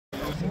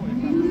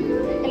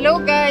Hello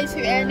guys,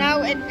 we are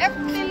now in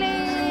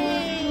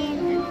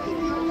Efteling.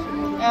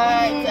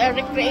 It's a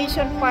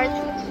recreation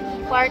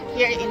park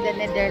here in the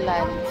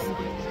Netherlands.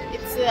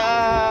 It's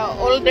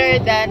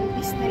older than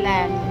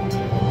Disneyland.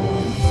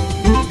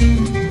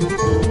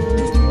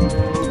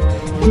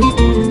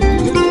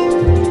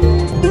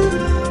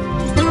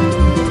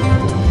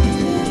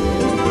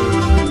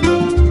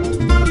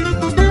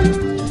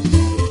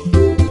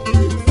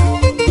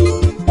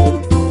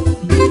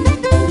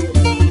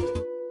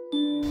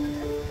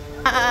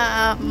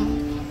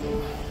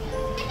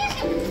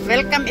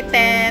 Welcome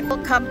Iten.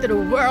 Welcome to the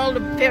world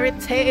of fairy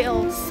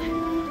tales.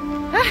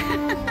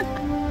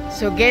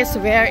 So guess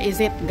where is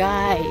it,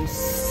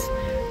 guys?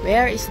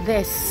 Where is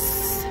this?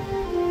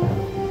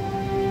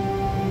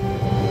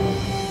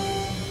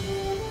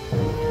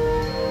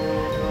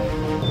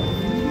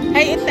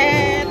 Hey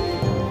Iten.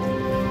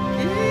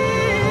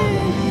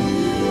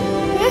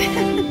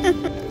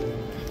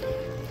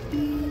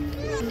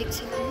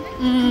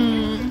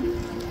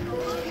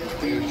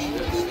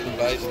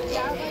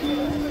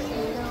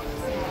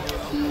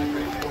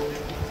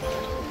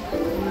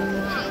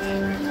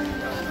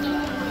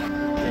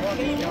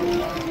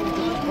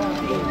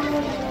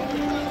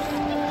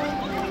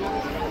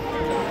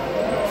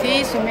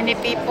 See, so many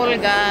people,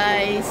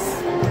 guys.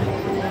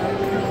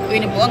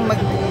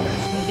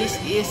 This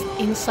is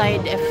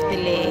inside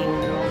Efteling.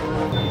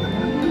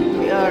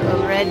 We are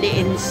already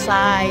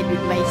inside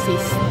with my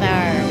sister.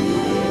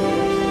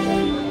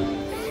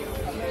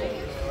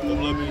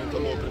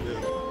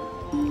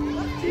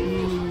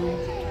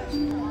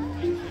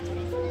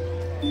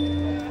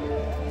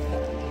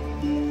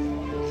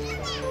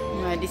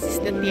 This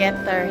is the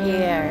theater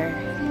here.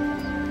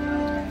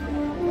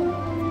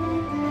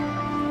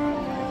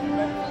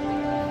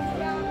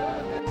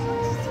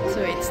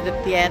 So it's the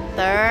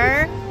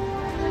theater.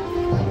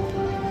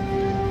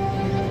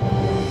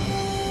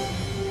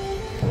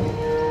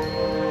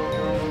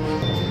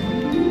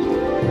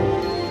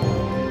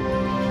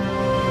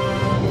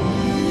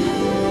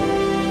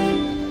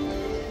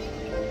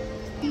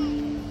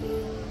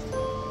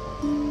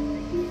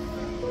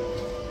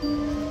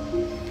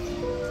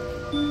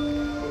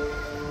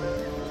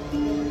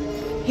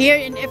 Here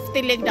in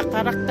Efteling, the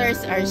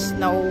characters are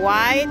Snow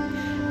White,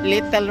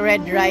 Little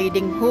Red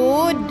Riding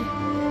Hood,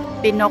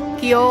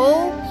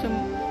 Pinocchio. So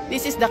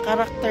this is the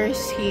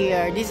characters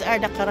here. These are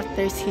the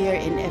characters here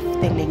in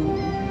Efteling.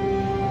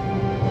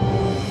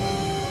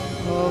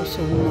 Oh,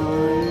 so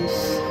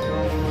nice.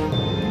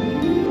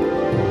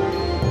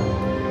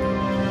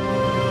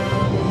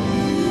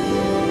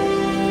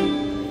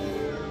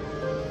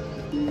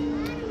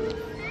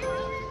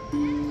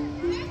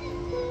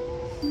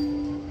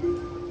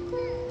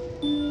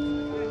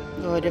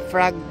 Oh, the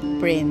Frog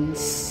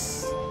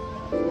Prince.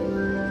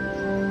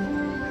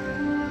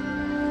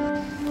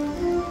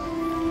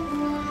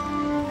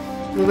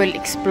 We will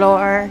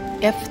explore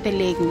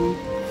Efteling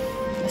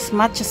as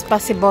much as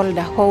possible,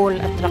 the whole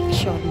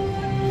attraction.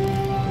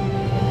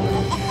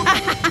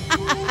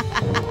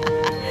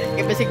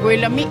 Kaya ba si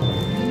Goy Lami?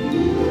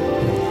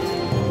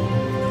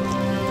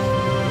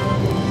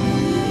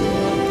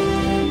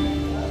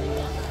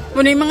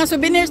 Muna yung mga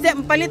souvenirs di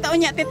palitaw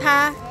niya, tit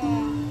ha?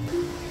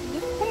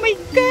 Oh my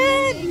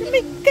God! Oh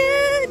my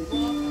God!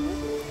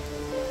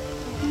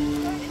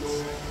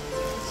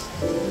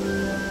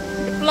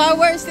 The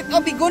flowers, oh,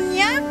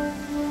 begonia?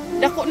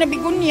 Dako na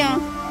begonia.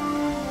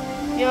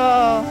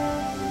 Yeah.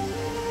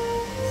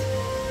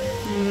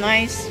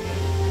 Nice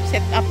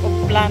setup of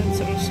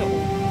plants also.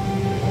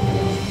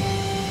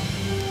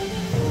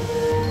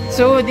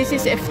 So this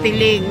is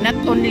Efteling. Not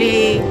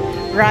only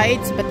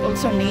rides but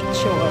also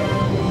nature.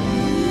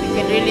 You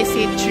can really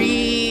see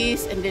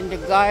trees and then the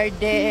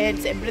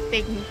gardens,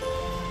 everything.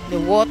 The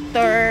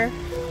water.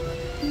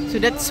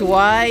 So that's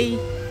why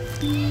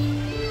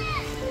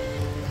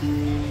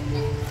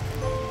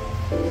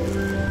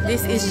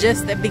this is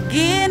just the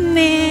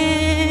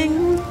beginning.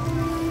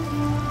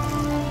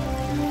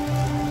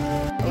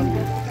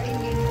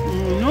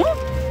 No?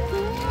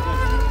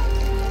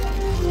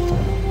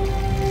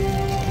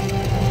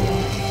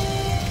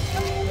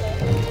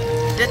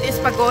 That is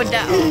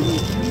pagoda.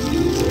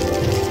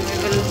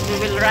 We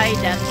will ride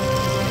that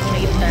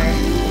later.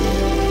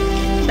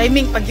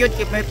 Timing pag yun,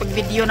 may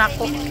pag-video na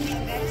ako.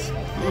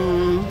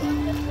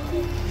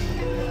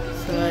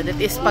 So that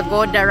is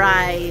pagoda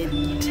ride.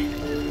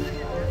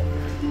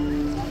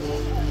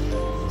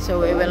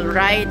 So we will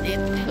ride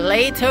it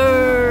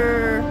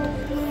later.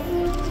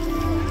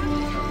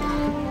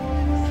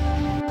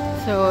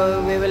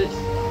 So we will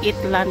eat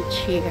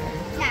lunch here.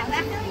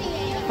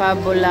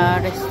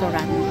 Fabula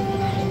restaurant.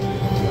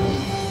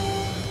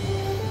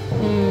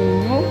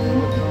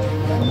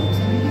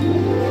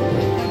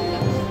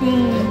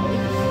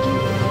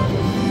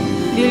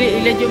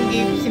 Dili ila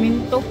yung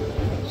siminto.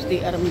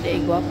 Di aram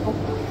day guwapo.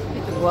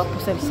 Ito guwapo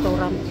sa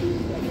restaurant.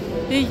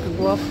 Hey,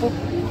 guwapo.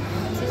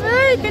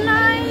 Ay,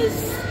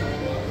 nice.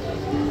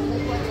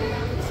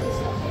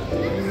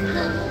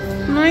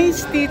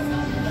 Nice teeth.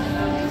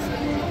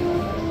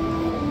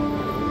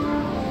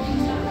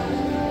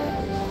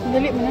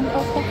 Dali,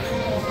 mananaw ko.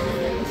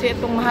 So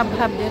itong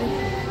mahab-hab diri.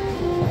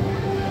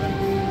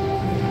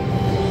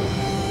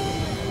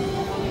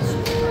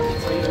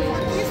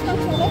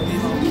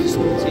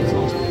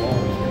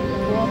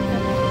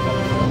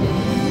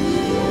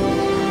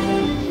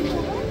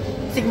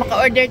 Sig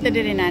maka-order ta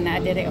diri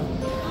nana diri oh.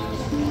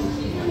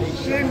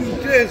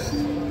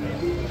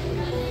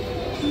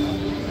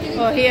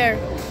 Oh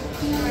here.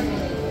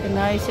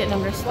 Nice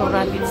ng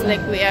restaurant. It's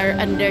like we are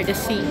under the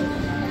sea.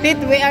 Tit,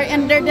 we are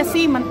under the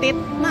sea man tit.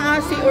 Naa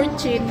si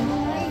urchin.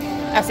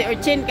 Si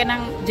urchin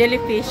kanang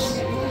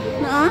jellyfish.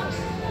 Naa?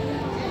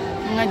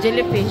 Mga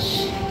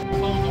jellyfish.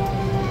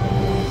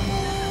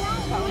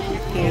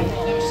 Okay.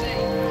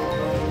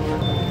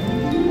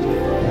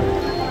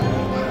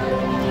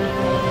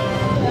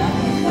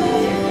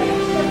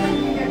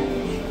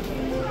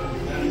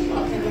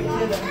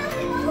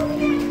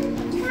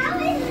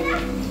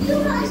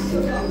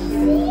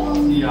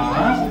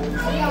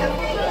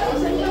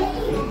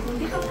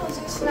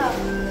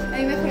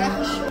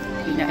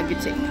 Pinaagit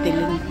sa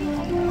Efteling.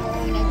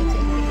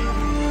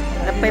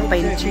 Napay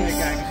pine trees.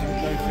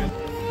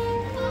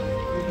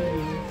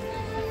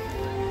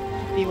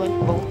 We want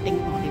boating.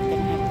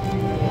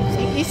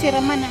 Sige,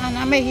 siraman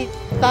na may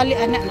tali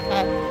anak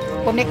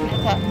naka-connect na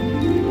sa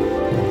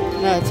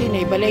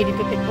sinay balay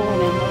dito tipo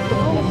na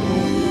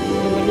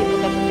tumali po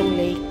itong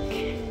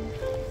lake.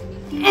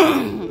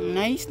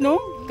 Nice no?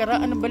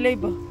 Karaan na balay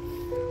ba?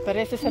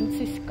 Pare sa San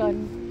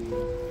Franciscan.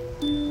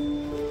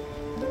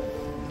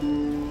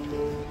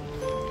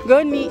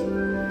 Gani.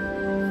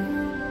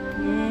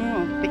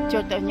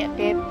 Picture tayo niya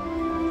tet.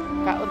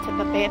 Kaon sa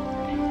tatet.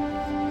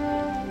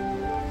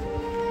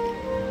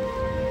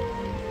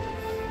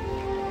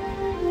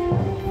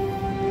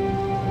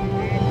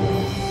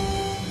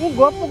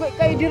 Gwapo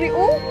kayo diri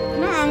oh.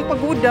 Na ang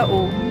pagoda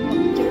oh.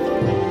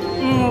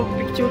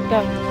 Picture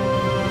ta.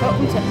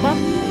 Kaon sa ta.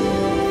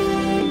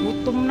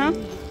 Gutom na.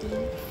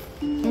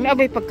 May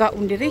abay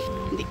pagkaon diri.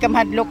 Hindi ka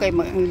mahadlo kay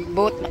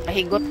boat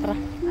nakahigot ra.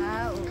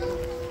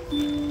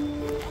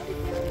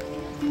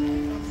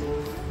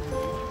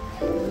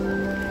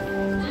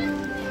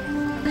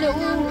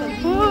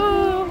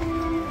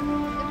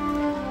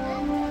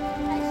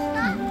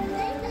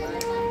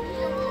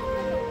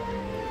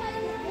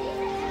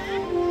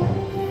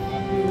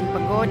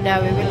 Pagoda,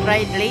 we will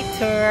ride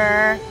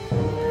later.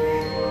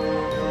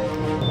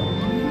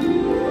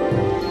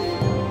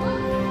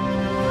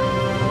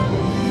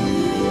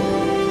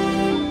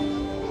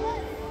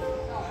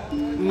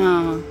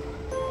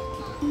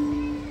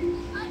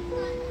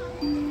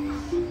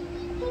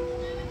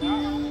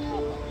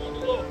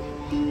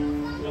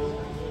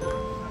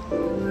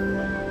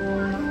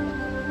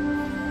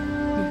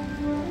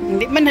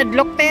 Hindi man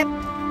hadlok tet.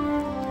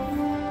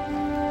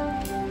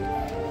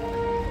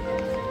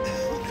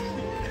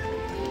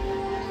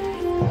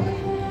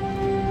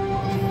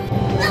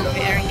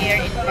 We are here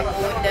in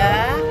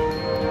Pagoda.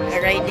 We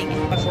are riding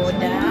in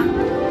Pagoda.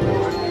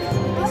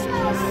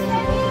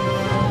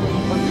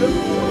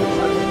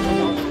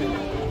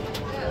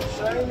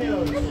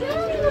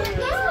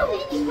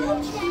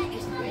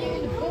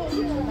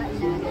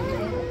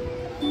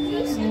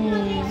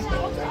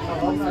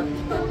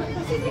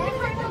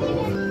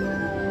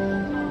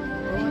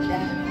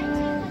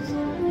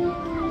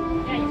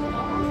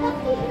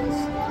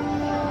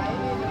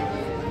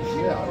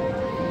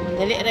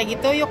 Dali lagi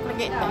tuyok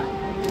lagi ito.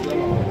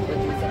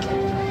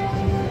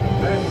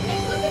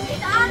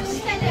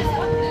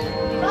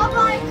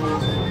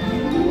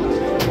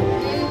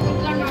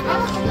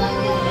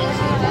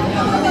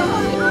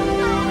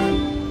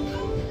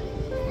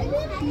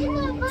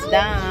 It's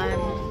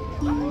done.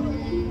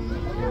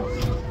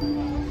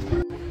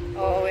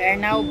 Oh, we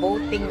are now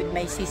boating with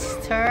my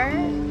sister.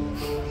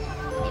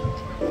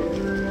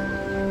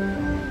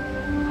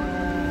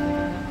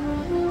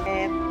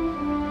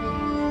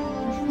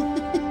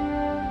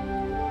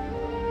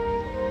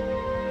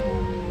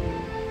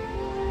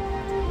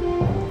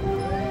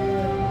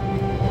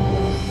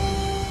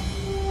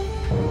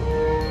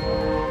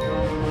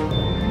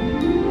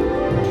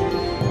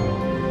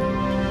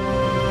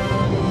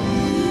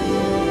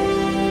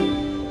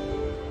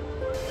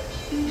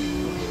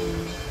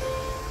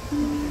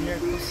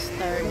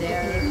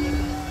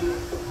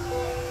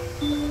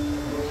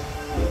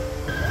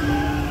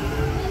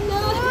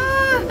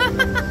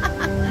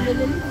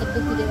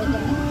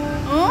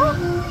 Oh?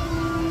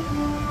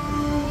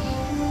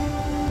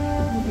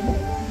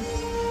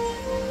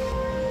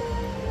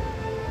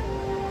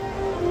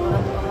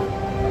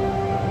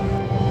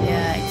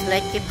 Yeah, it's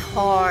like it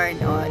hard.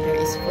 Oh, there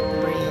is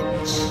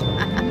footbridge.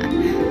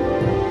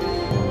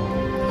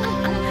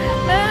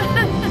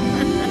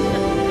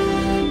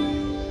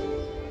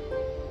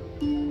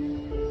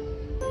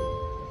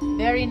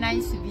 Very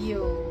nice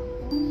view.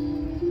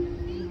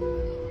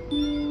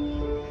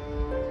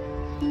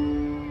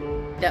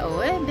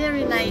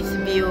 Very nice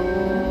view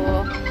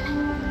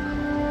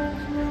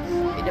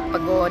with the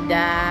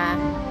pagoda.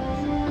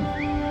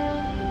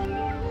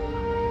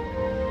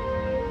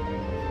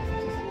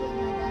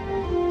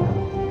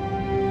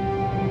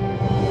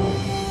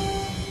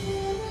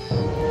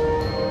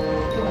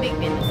 Tubig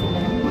din sila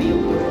ng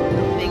buyog.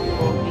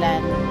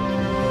 Island.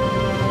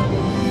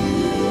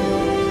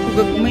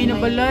 Gagmay na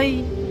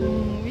balay.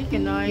 We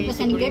can nice.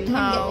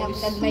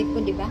 Greenhouse.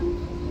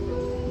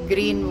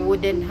 Green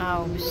wooden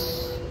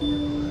house.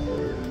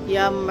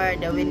 Yammer,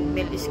 the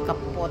windmill is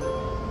kapot.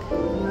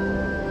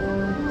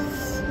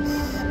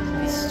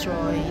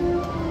 Destroyed.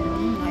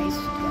 Nice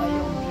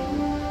kayong view.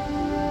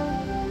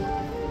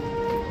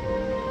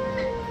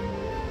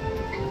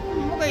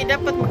 Okay,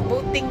 dapat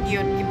mag-boating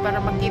yun para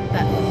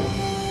makita.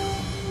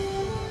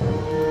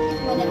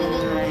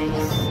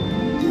 Nice.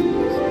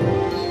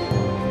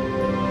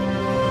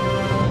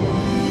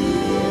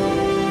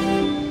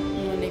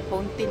 May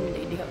fountain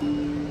diha.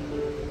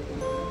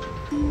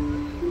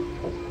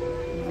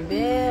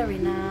 Very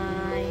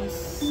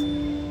nice.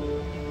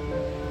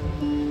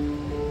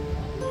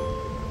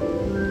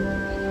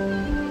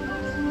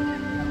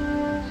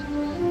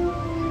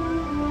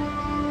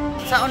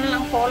 Saan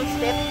lang falls,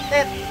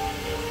 Tet?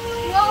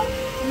 No.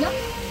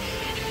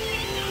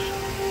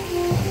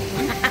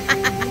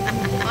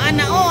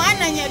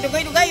 Ana niya.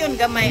 Dugay-dugayon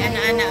gamay. Ana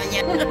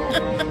niya.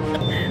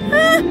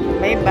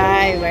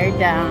 Bye-bye. We're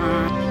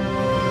done.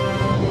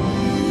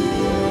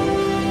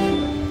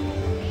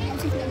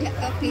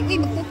 Uy,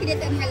 magkopi na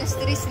tayo mga alas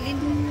 3, Lin.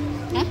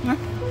 Ha?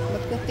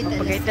 Magkopi na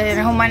Pagkay tayo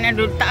na human na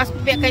doon. Taas pa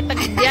kay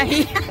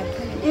tagbiyahe.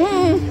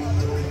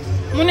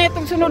 Muna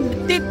itong sunod.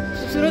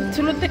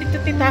 Sunod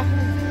dito, tita.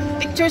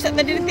 Pictures at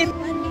dito, tita.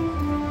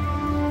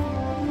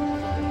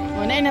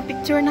 Muna na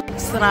picture na.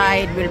 Next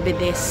ride will be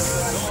this.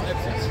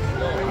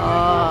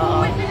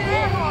 Oh.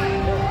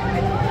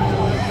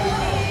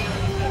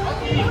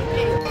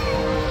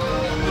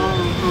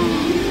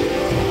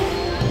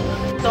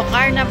 So,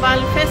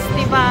 Carnival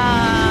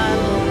Festival.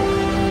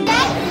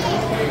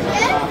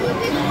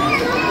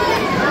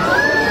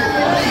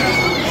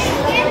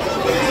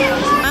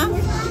 Ha?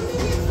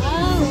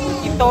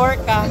 Itor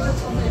ka.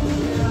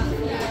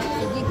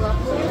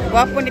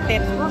 Gwapo ni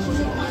Ted.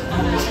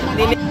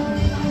 We're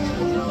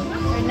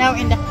now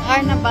in the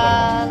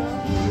Carnival.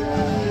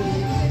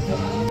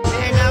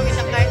 We're now in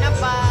the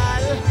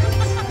Carnival.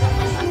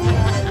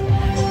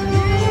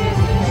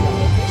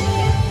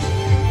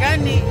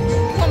 Gani.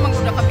 Kung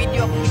maguna ka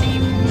video ako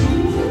video.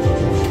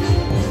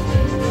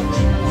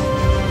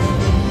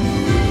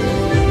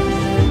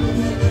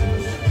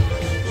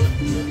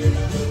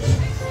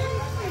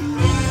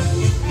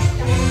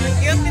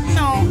 Cute it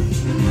no.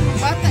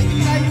 Bata din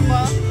tayo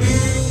ba?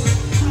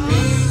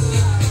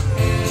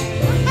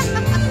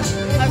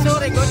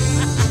 Sorry, good.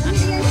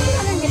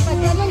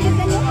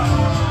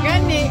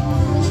 Gani.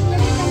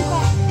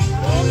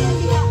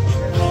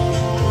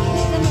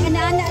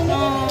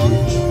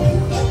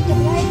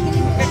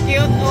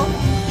 Cute oh.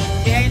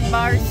 Behind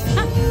bars.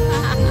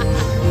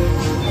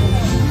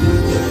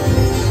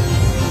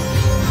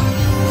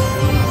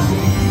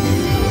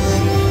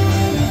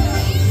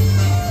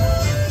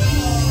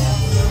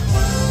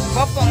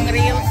 Popong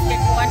reels.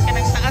 Kikuhan ka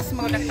ng taas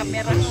mo ng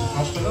kamera.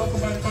 Als welkom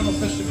bij het Carnaval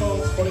Festival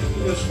voor de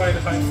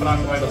verkeersveiligheid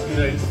vragen wij dat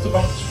iedereen op de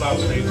bankjes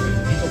plaatsneemt en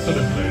niet op de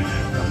luchtleuning.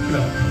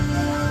 Dankjewel.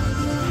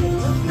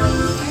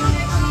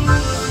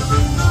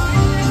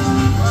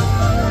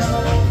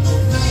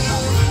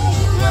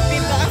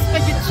 Taas pa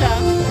dyan siya.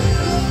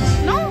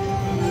 No?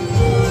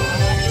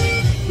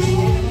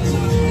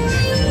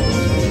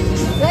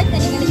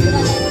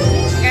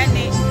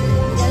 Gani.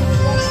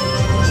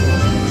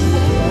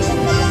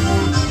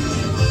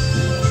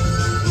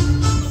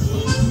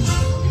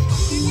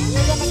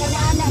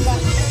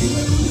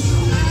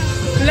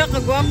 Wala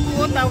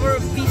kagwapo, Tower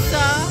of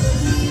Pisa.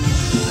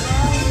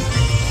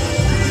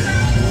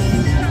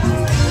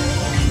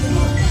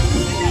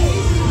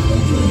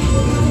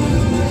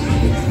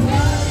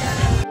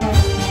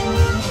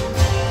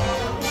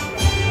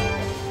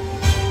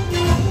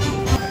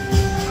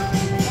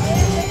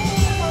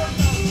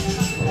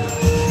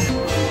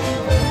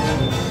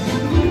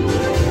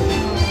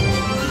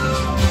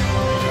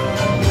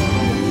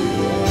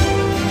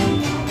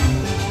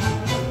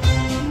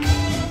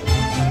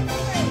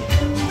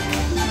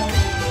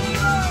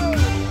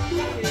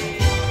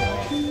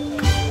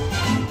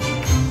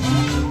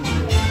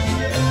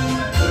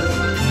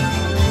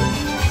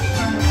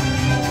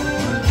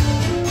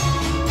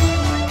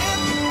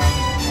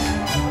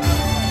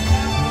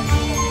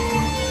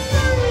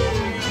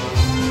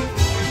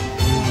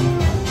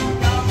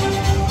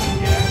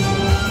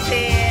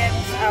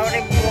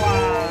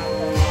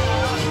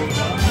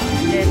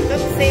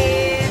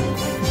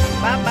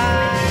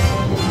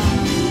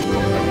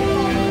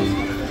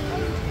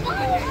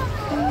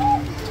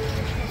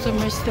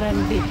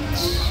 Strand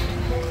Beach.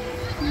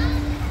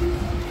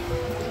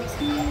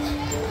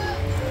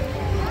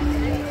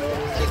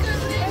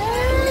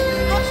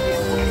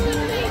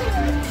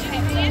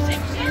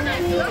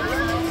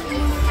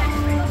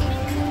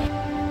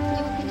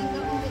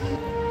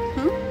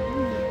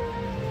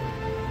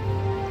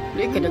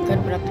 Dili kadaghan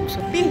beratong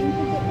sapi.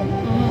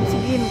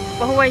 Sige,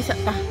 pahuway sa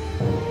ta.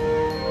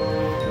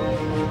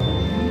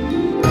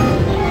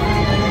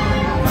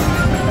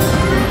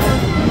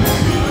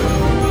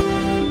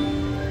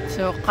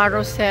 So,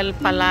 Carousel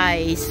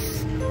Palace.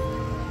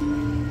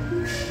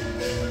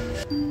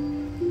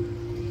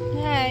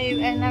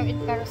 We are now in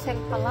Carousel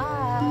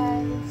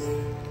Palace.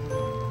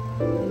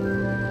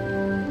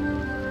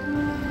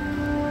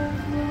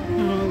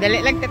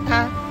 Dali lang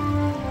tata.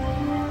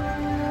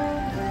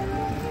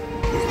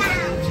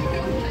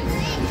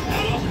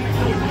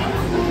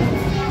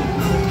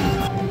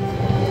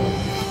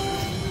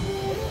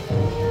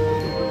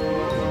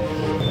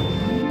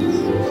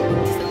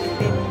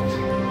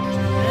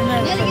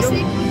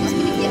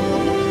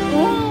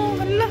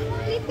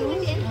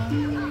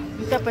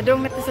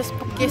 Padung natin sa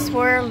Spookies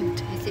World.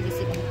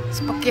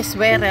 Spookies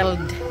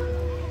World.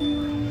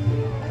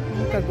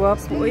 Ang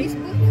kagwapo eh.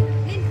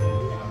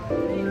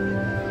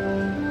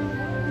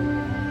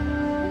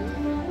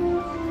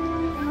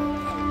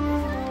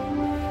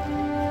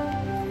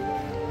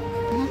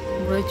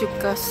 Magic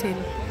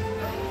Castle.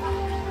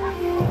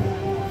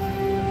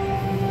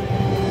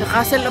 The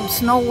Castle of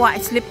Snow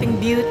White,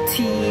 Sleeping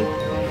Beauty.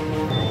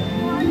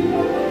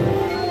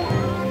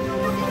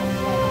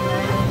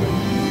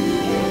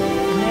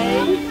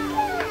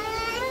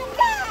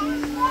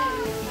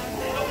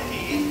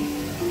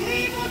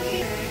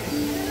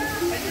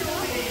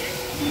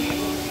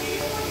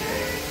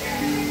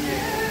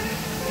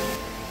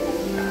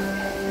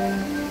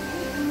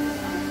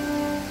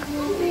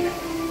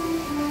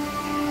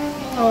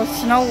 Oh,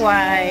 Snow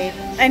White.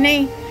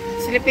 Ano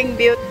Sleeping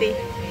Beauty.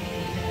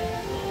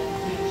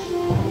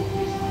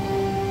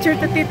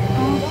 Churtatit.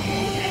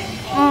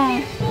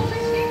 Oh.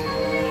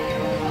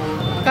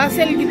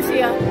 Castle gid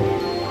siya.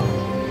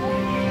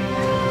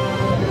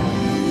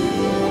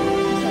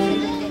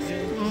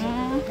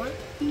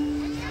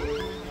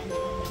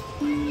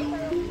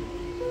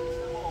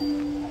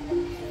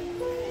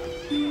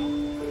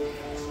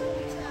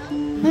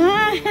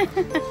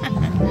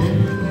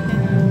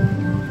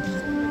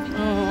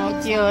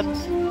 Cute.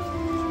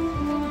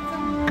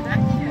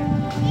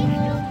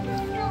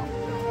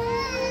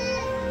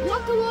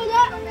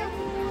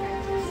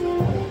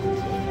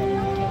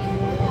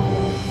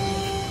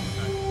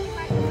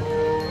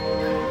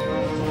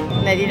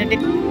 Nadi nadi.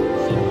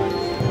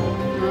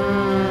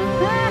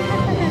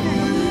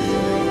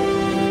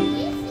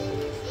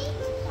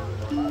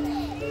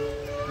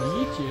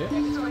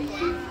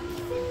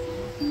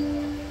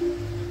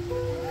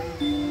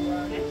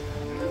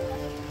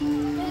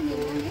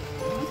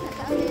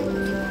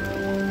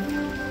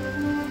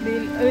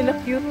 Ay,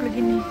 cute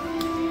lagi ni.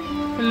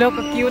 Hello,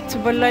 ka-cute sa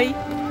balay.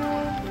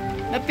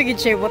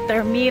 Napigid siya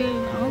watermill.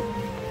 Oh.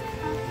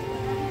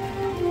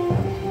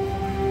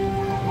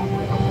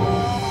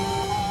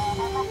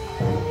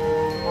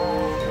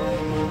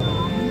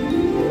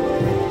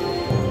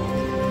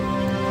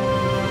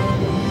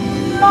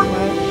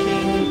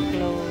 Washing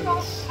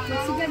clothes.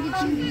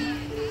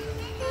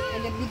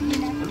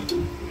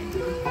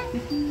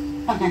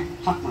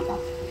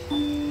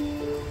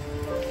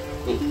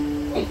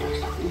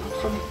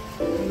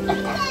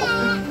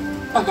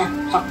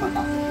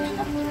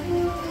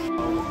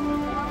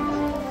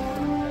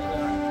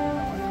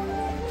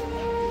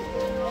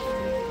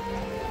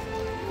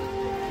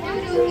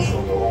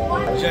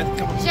 Jet,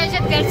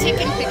 they're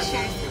taking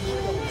pictures.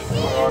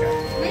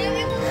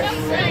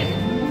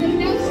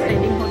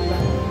 Riding Hood ba?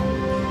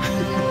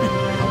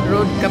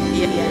 Road Cup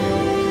area.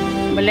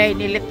 Balay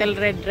ni Little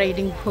Red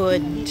Riding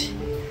Hood.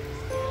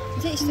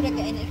 Sa istorya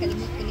ka ay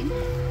kalimot kalin.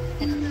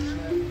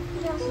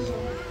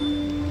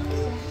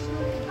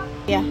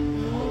 Yeah.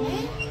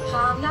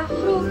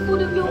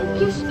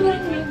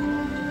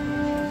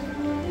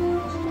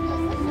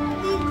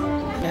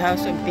 The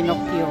House of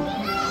Pinocchio.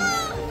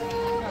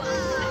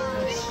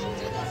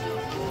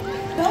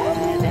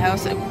 The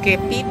House of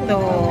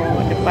Pepito,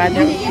 the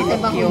father of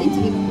Pinocchio.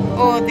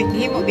 Oh,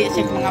 tigihimo biya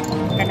siya mga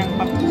kanang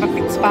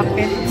puppets.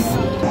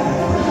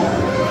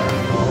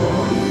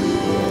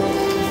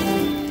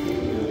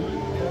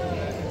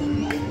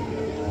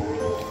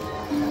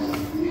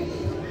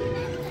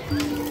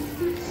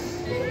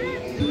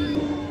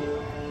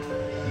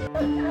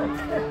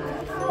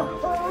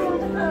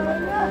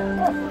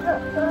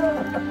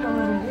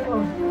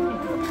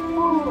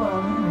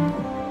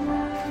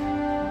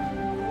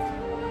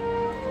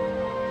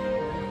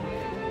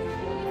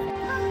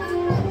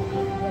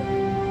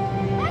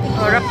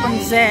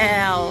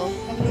 Rapunzel.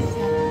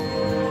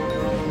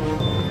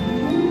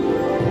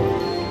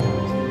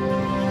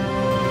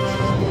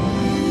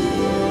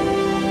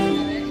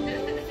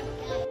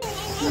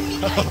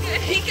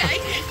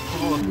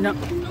 No.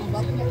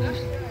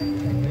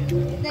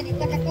 Dali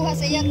takakuha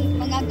sa iyang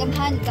mga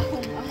gamhan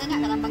gahom. Ano na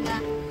kanang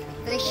mga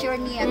treasure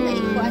niya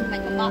talikuan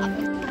man mabaak.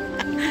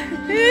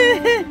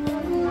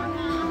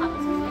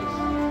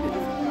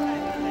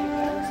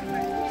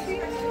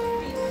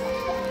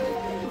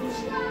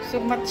 So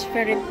much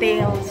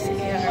Fairytales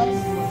here.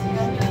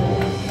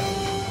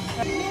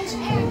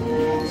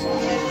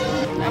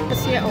 Apa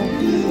siya oh?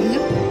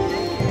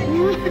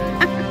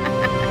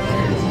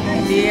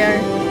 Dear.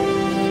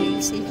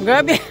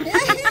 Grabe.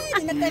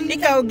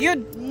 Ikaw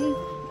gyud.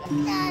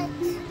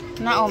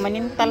 Na oh,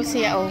 manintal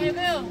siya oh.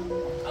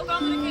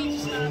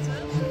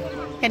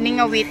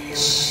 Kaning nga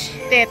witch.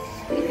 Tet.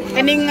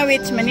 Kaning nga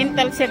witch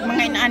manintal siya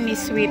mga inaani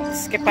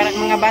sweets kay parang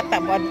mga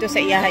bata mo adto sa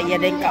iya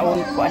day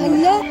kaon ko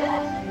ano.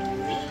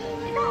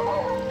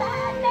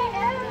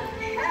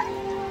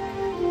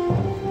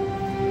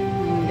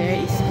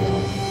 There is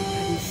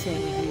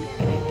cancel.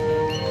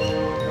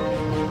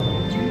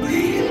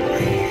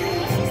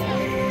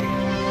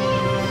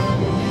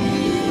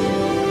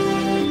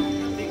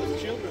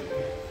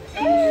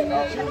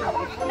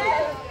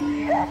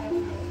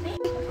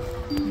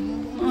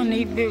 Oh,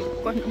 need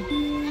ko.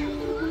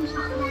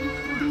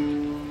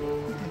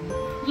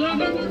 Jij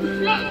bent een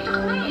vlechtig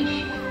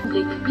meisje.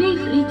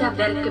 Bleef Rita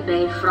werken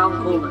bij vrouw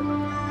Holle.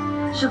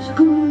 Ze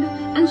boende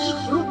en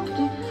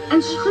schropte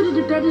en schudde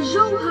de bedden zo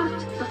hard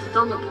dat het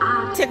dan op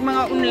aarde... Check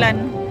mga unlan.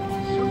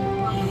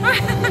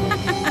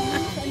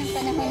 Anong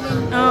panahon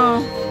yun?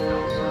 Oh.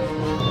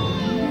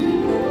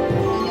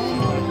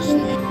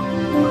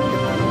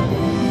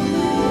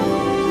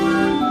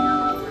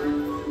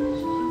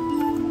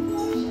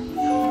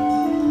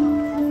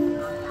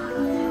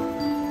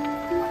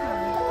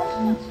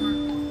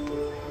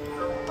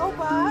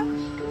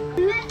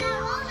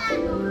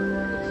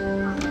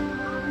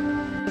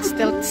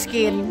 Stealth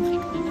skin.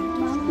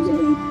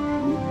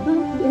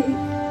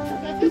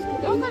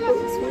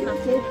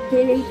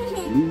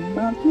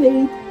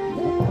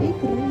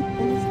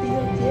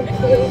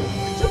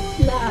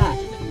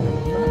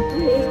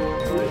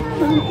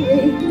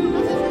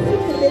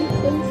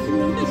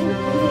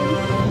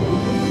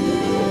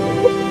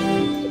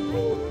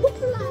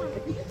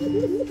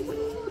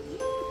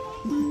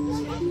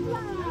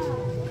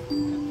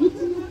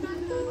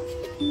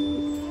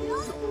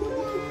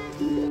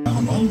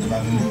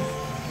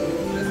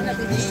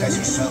 As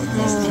yourself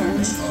most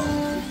tourists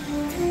follow.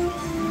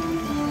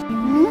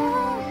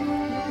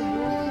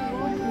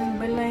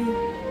 Balay.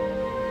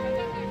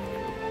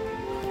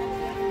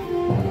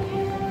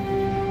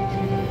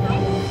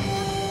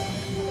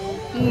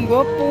 Ang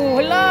gwapo.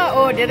 Hala.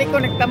 Oh, diri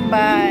ko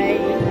nagtambay.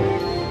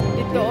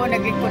 Dito, oh,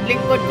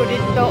 naglingkod-lingkod ko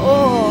dito,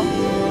 oh.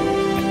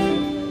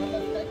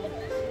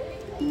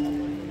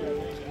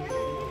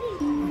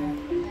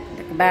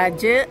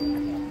 Budget.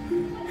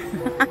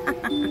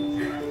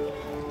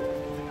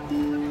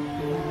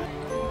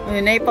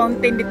 May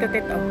fountain dito,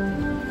 tito.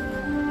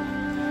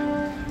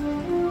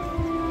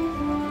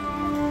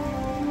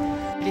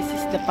 This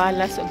is the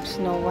palace of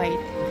Snow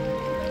White.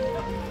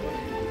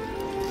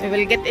 We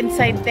will get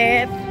inside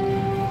there.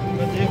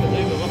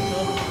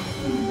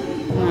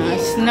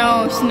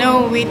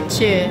 Snow witch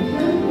in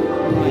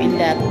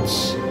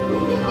Dutch.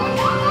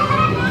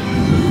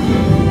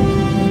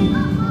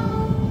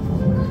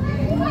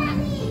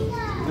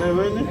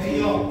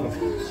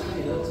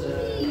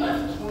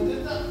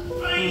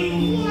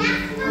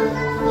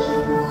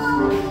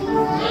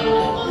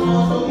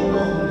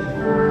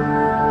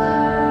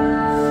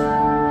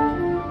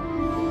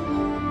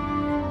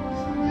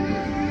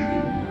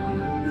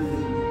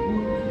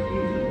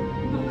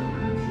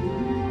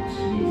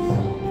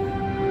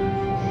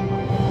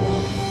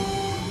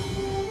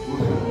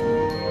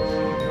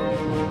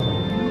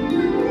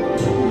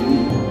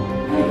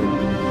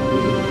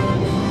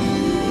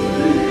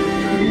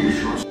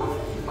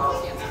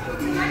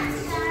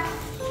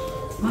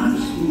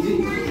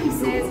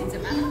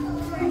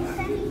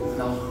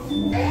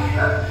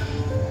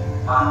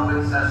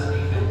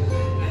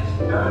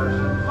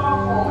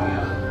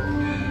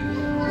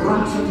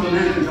 Raadse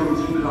Tonijn zou het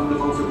zien dat de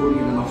van zijn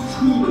woning een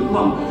afschuwelijk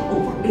plan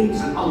om voor eens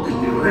en altijd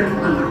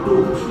direct aan haar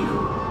dood te vliegen.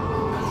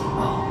 Dat is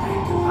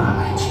altijd de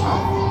waarheidsman.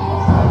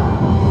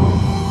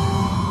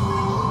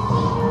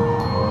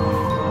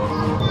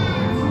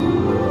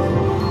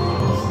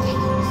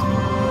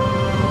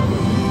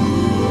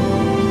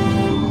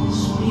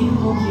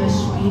 Spiegeltje,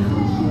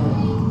 spiegeltje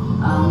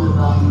aan de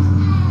wand.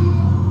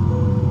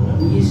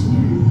 Wie is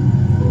nu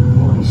de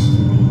mooiste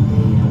in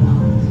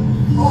Nederland?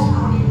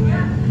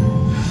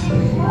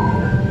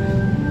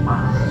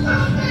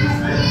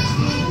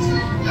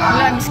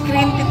 Wala, ang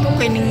screen dito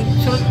kay ning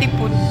sulti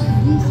po.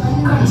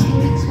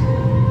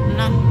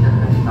 Na.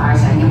 Waar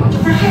zijn je moet je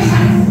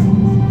vergissen?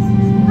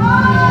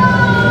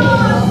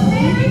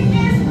 Dit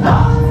is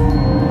dat.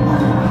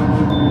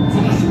 Ze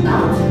is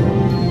dood.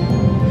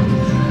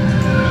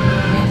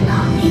 Het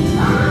kan niet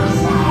waar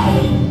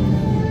zijn.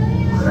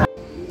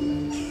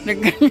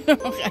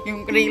 Nagano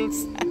kayong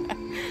reels.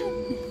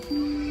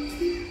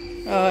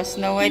 Oh,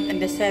 Snow White and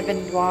the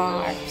Seven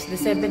Dwarfs. The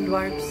Seven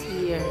Dwarfs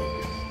here.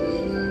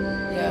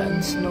 Yeah,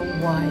 and Snow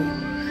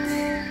White.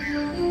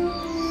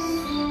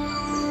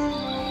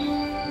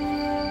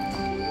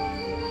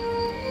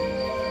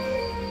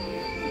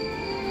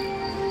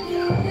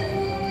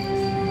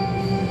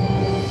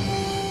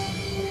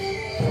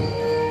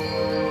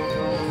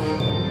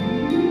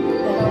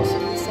 The House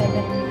of the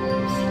Seven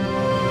Dwarfs.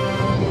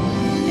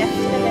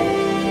 Efteling.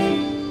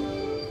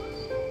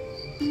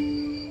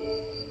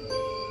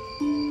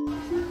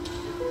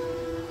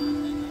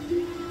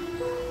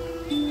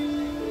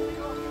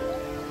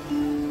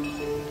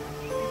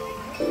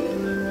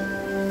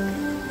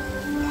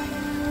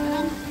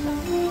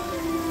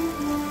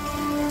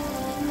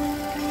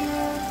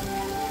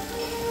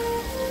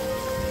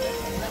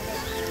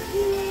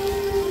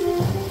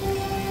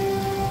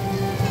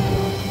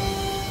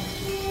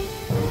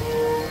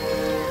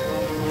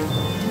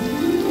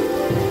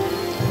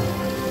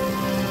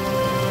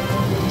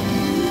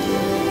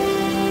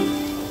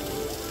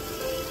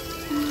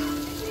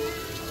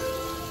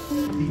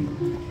 die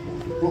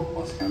klok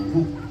was gaan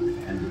roepen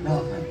en de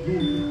bel gaat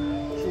bloeien,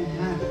 zo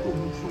waren ook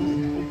nog zo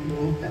op de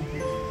woonbed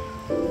liggen.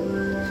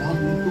 Ze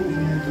hadden niet over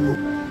hem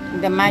gelopen.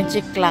 The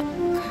magic clock.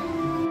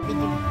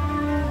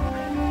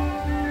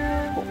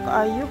 Kok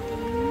kayo.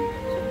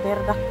 Super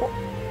dako.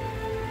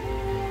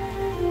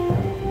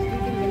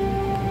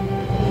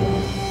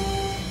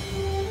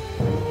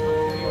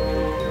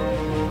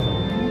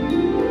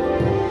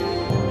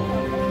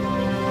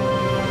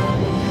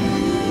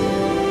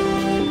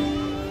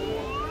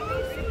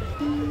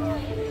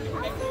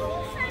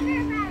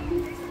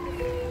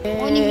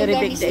 Very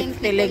big the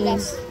Efteling.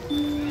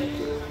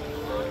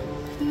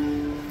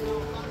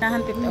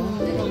 Nahantit ako.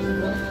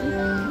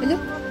 Hello?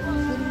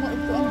 Puro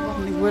maupuan ba?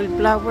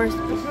 Wallflowers.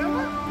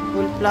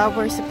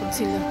 Wallflowers sa pag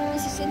sila.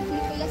 Kasi St.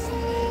 Nicholas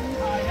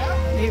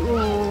Ay,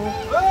 oo.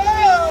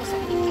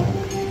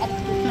 at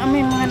Na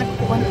may mga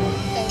nagpuan.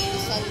 tayo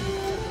kasal.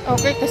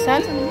 Okay,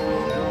 kasal?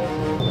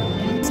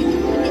 Sige,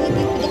 hindi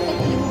dapat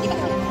hindi ka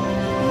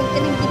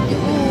magtanim video.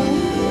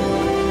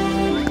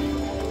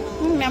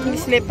 Naman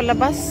sila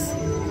palabas.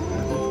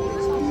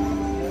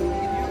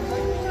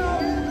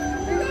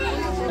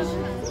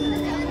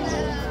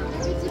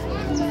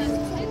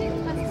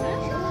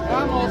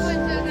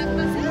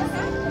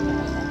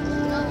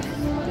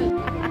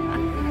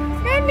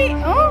 Gani,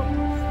 oh.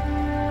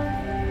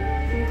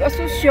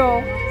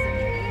 Kasusyo.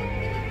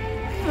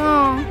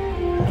 Oh.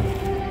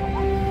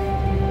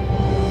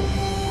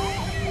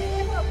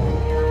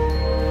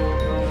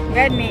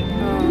 Gani,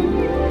 oh.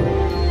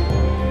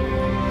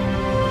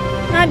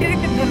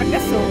 Dito ko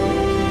nag-aso.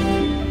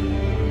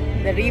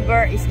 The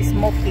river is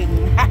smoking.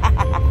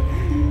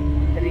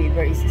 The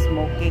river is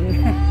smoking.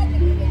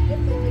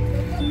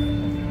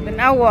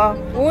 Tanawa.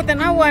 Oo,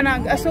 tanawa na.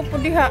 Aso po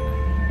diha.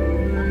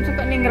 Sa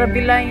kaning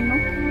rabilay, no?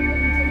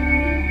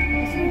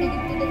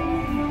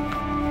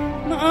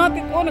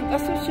 Naatit, oh,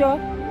 nag-aso siya.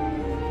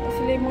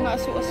 Sila yung mga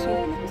aso-aso.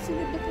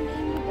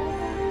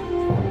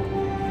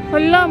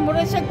 Hala,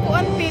 mura siya ko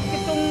antit.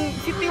 Itong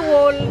city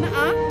wall.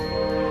 Naa?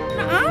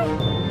 Naa?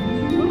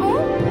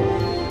 Oo.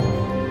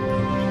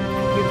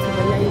 Yun sa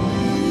balay.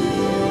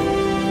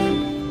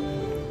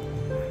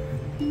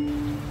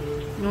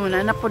 No,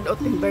 nanapod o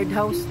ting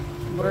birdhouse.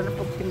 Mura na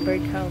po ting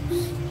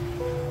birdhouse.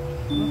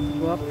 Oh,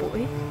 guwapo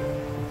eh.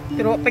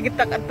 Pero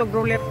pagita ka ito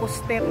roller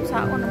coaster.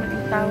 Saan naman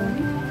yung tao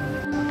ni?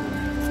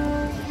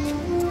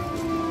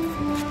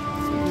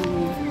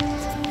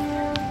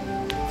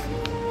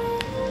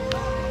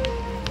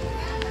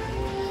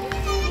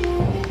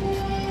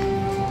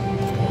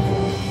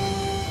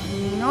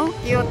 No?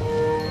 Cute.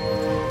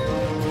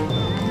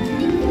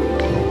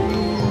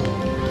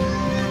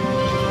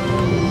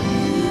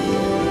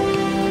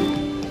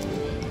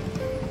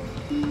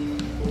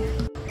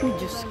 Ay,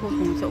 Diyos ko.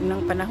 Kung sa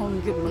unang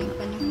panahon yun, mga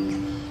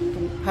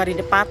hari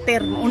de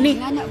pater, mauni.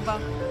 Ngana ba?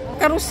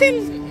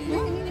 Karusel.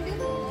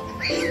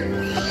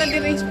 Ata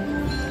diri.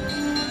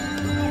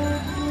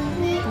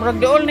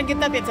 Murag dool na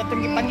kita sa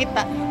itong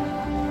gipangita.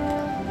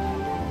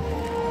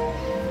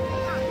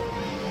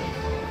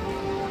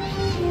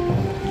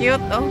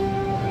 Cute, oh.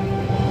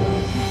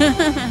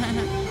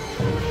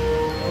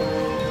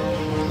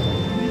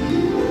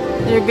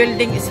 Their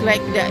building is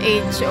like the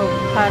age of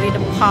Harry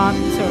the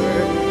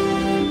Potter.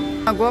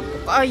 Agwapo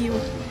kayo.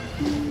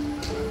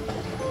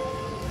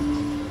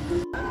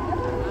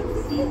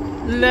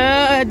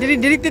 La,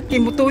 diri tit kay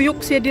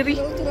mutuyok siya diri.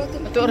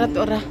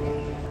 Ora.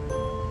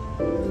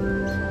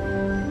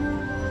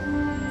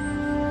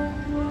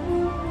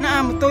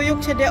 Na mutuyok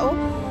siya dia, oh.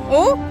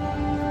 Oh?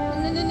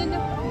 No.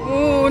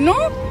 Oh, no?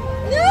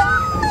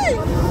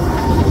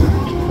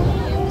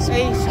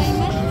 Ay.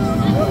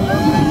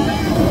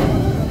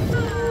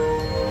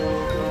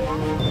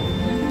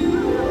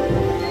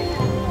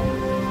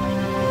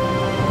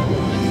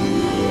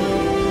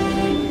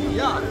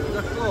 Ja,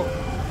 dat klopt.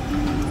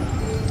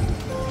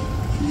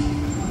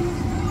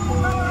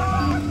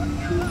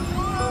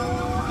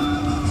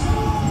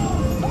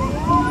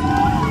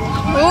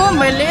 Oh,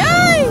 mali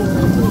ay.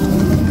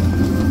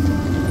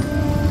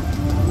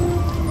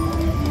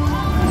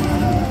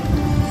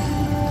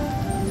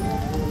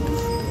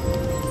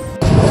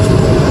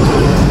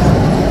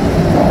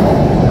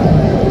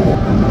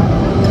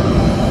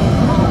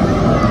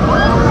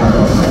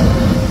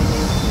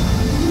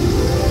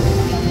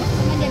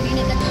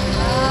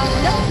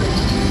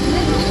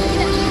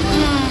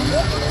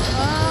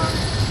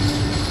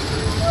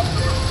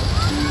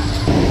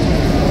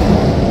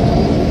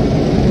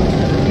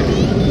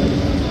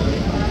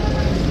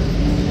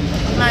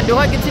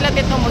 Duha gid sila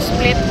dito mo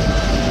split.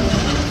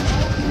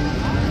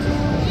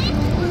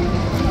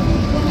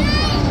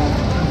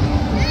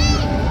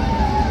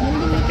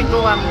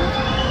 Tiguang.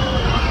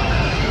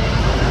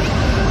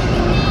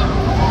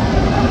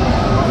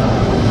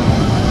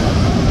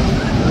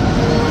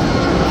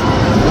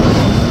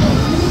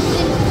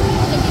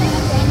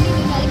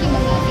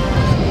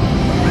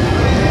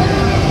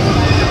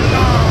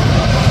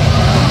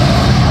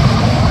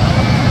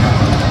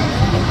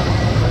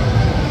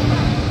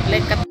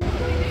 Lekat.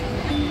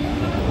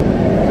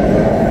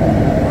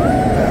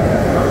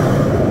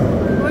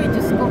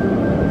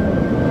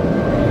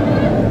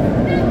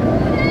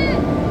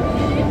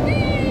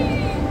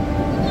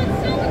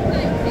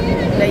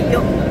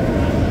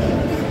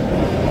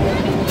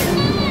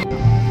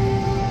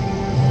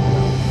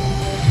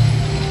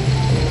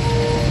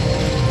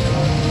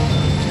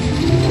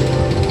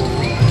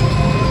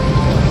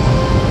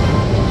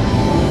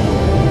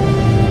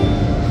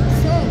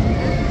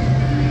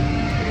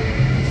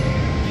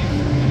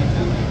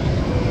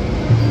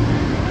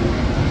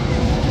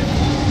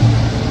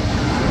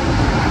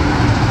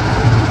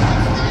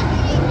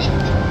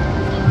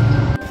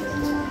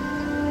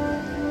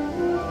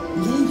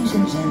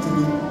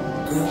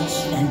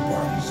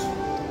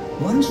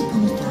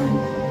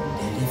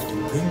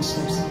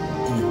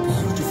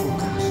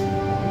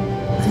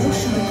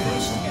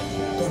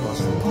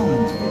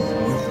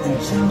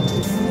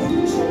 enchanted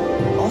forge.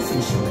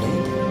 Often she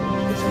played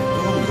with her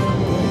golden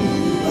bowl,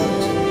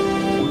 but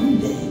one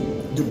day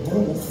the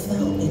bowl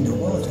fell in the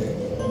water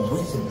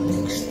with a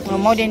big splash.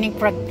 Mo din yung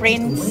Frog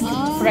Prince.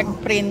 Frog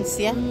Prince,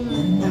 ya.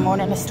 Mo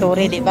na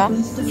story, di ba?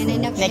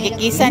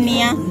 Nagkikisa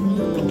niya.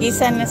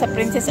 Nagkikisa niya sa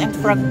princess ang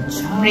Frog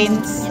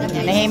Prince.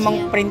 Yan,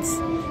 nahimong prince.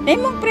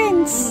 Nahimong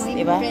prince,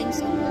 di ba?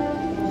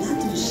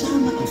 Laten we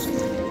samen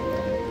aftellen.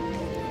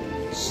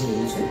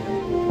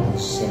 7,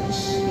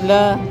 6,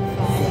 Le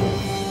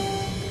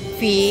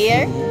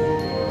 4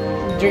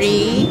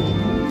 3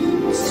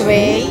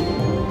 2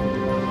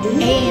 1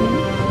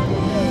 0.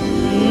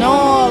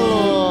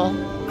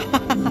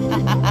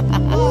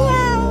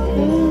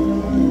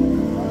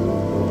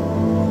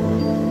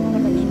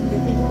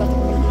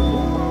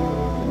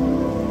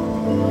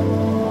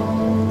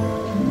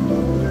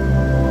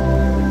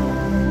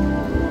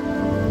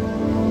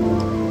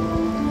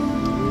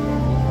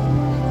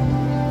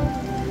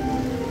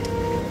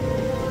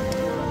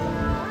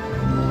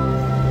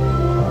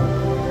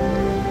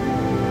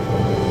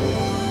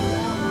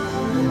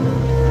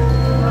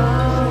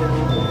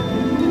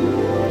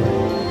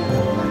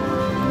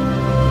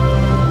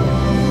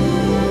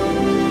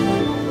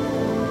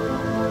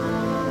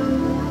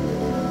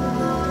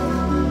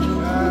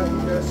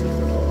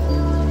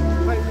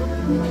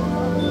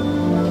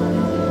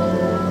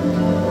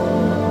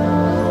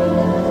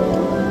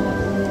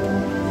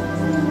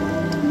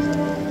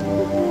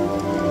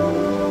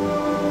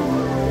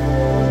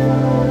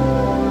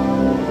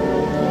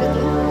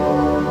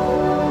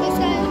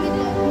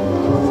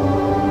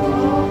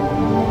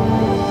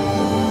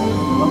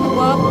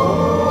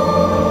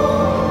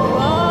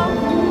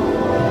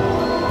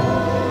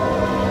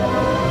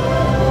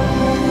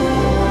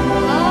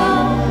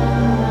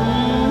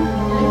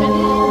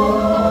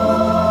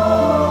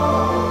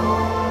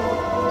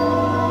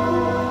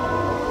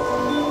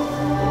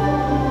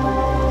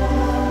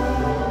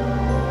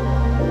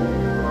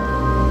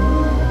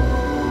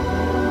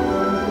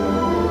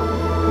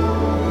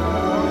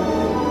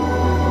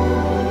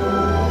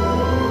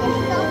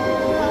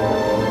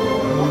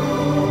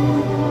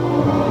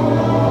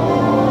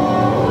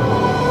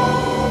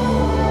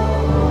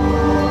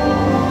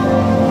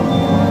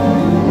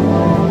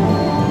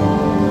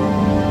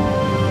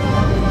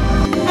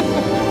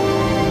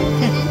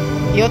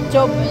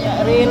 YouTube,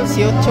 Reels,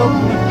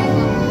 YouTube.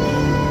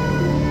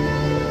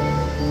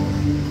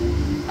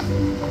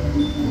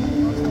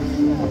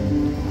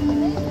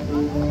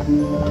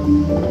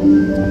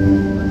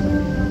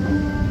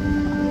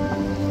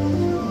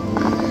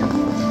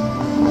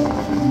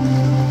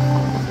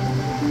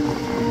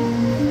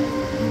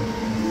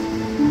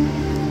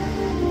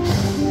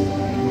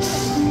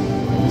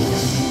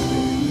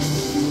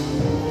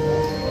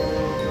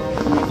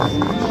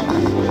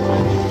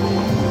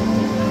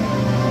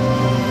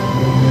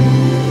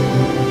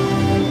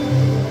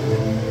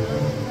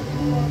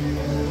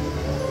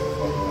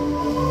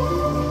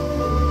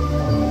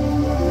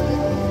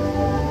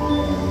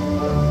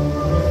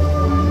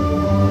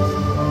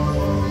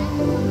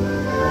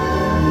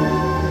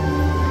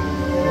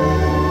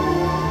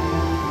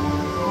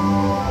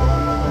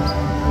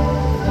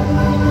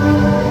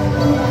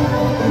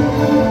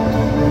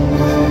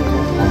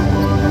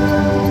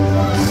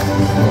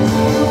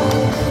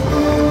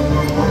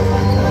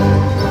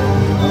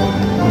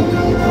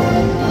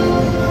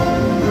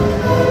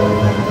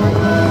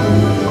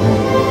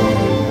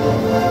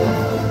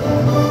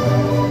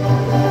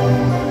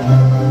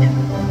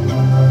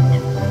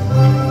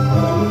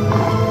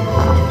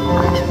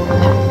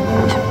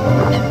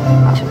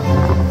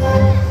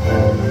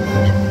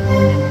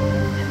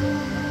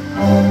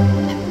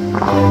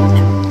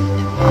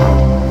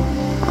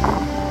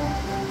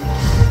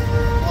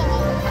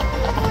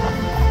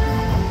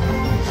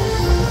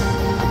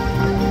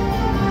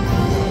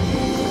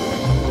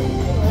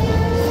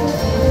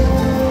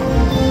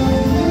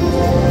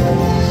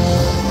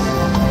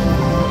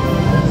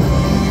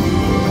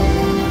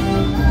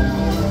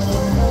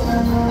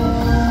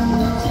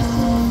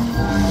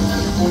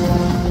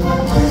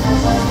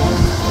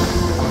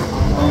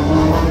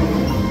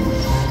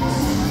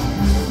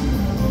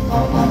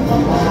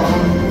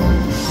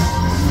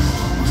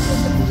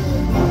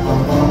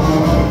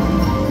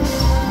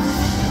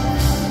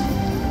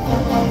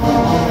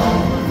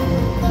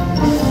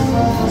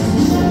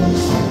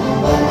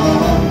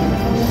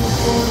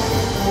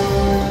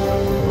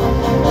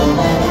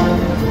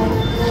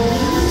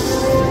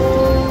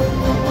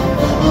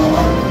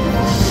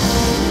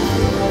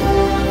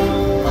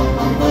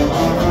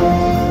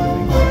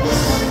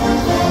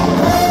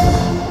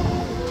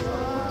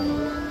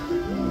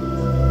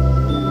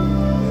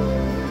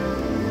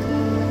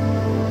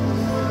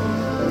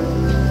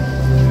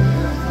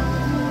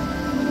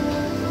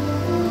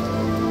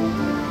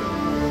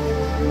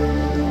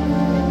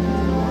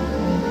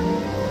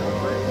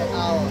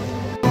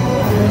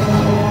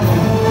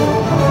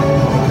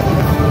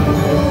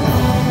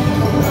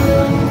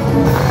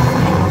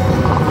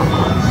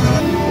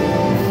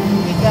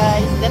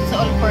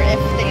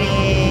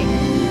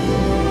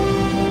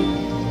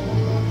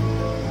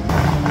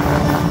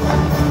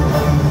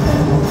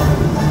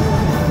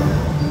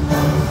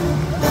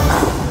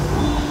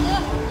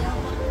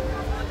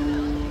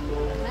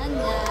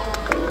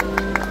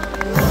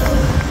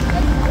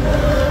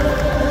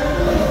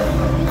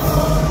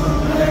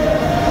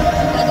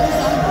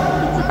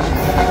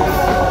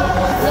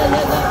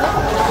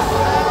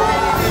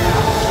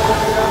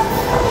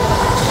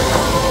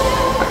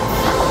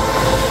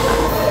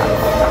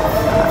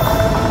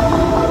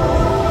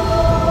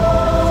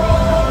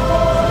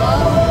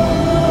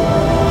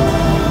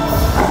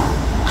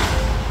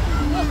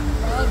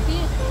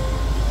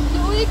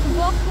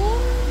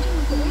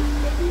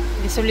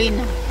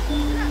 Gasolina.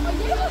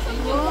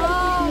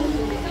 Wow!